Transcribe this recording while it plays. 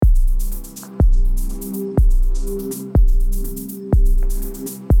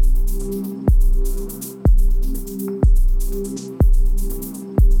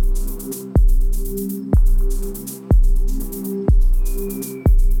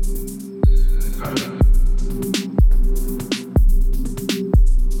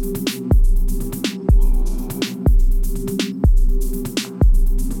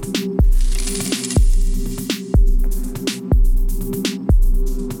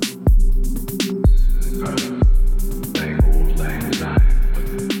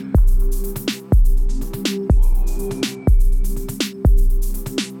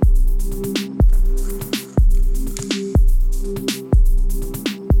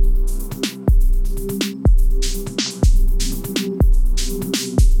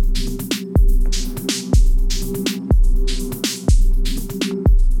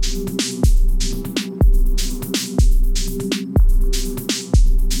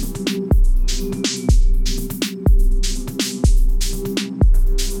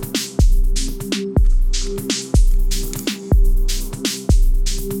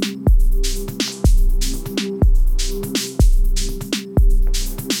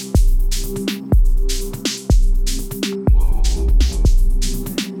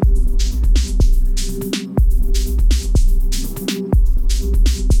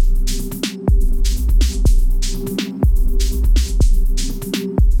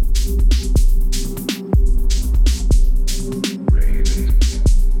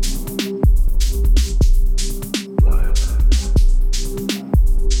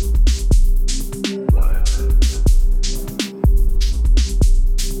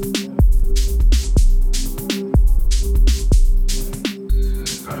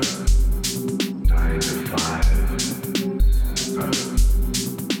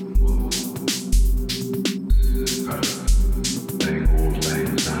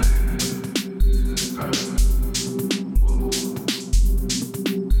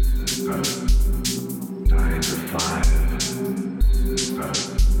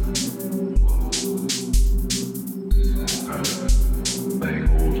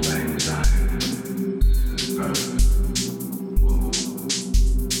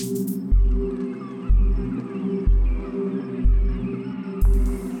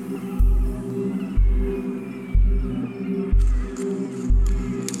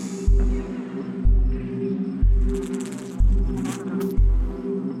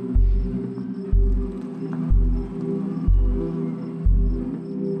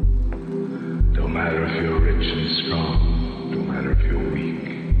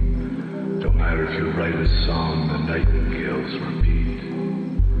matter if you write a song the nightingales repeat.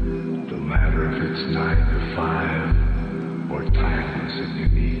 No matter if it's 9 to 5 or timeless and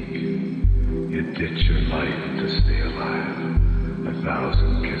unique. You ditch your life to stay alive,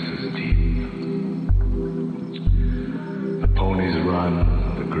 1,000 kisses deep. The ponies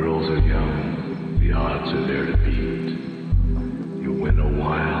run, the girls are young, the odds are there to beat. You win a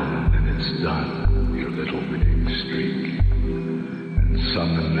while and then it's done, your little winning streak. And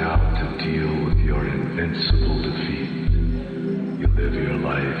summon now to deal with your invincible defeat. You live your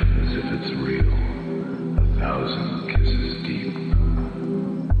life as if it's real, 1,000 kisses deep.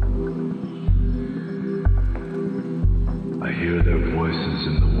 I hear their voices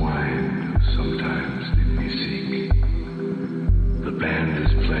in the wine who sometimes did me seek. The band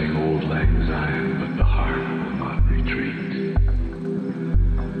is playing Auld Lang Syne, but the heart will not retreat.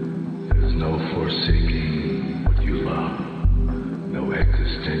 There's no forsaking what you love, no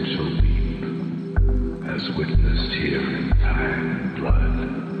existential leap, as witnessed here in time and blood,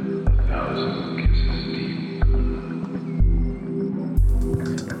 1,000 kisses deep.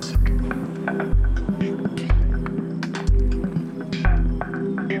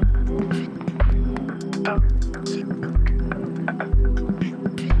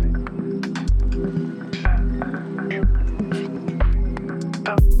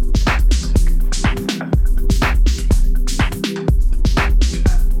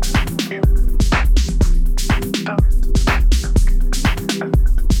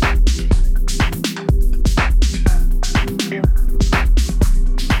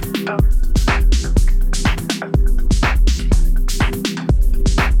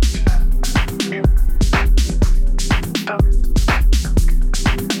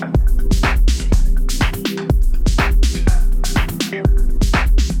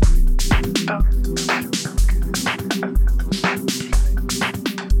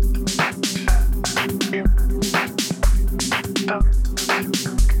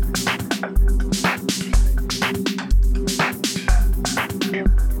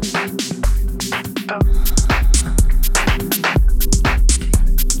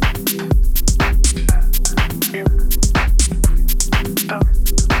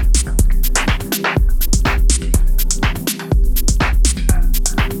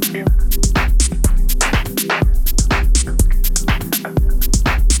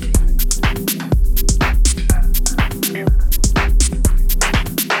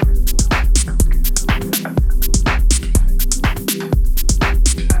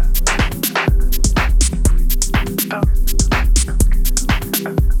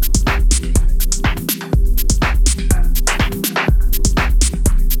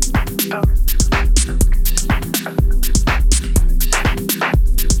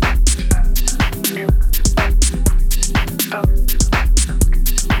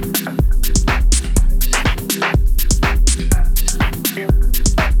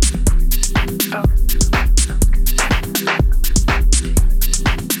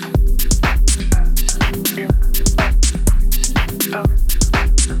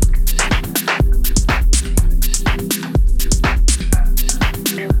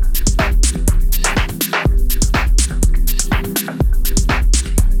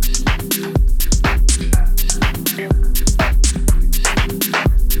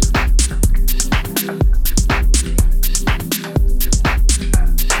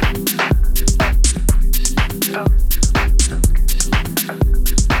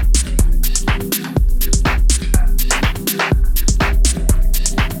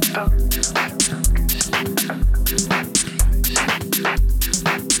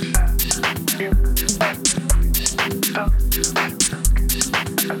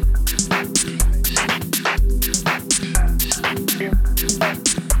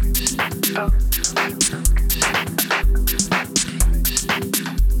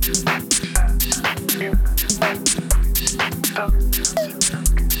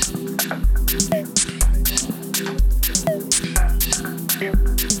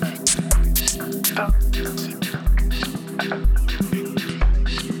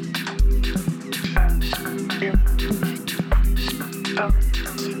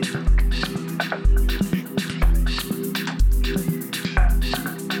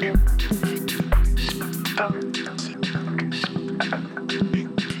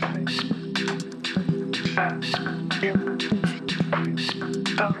 Yeah.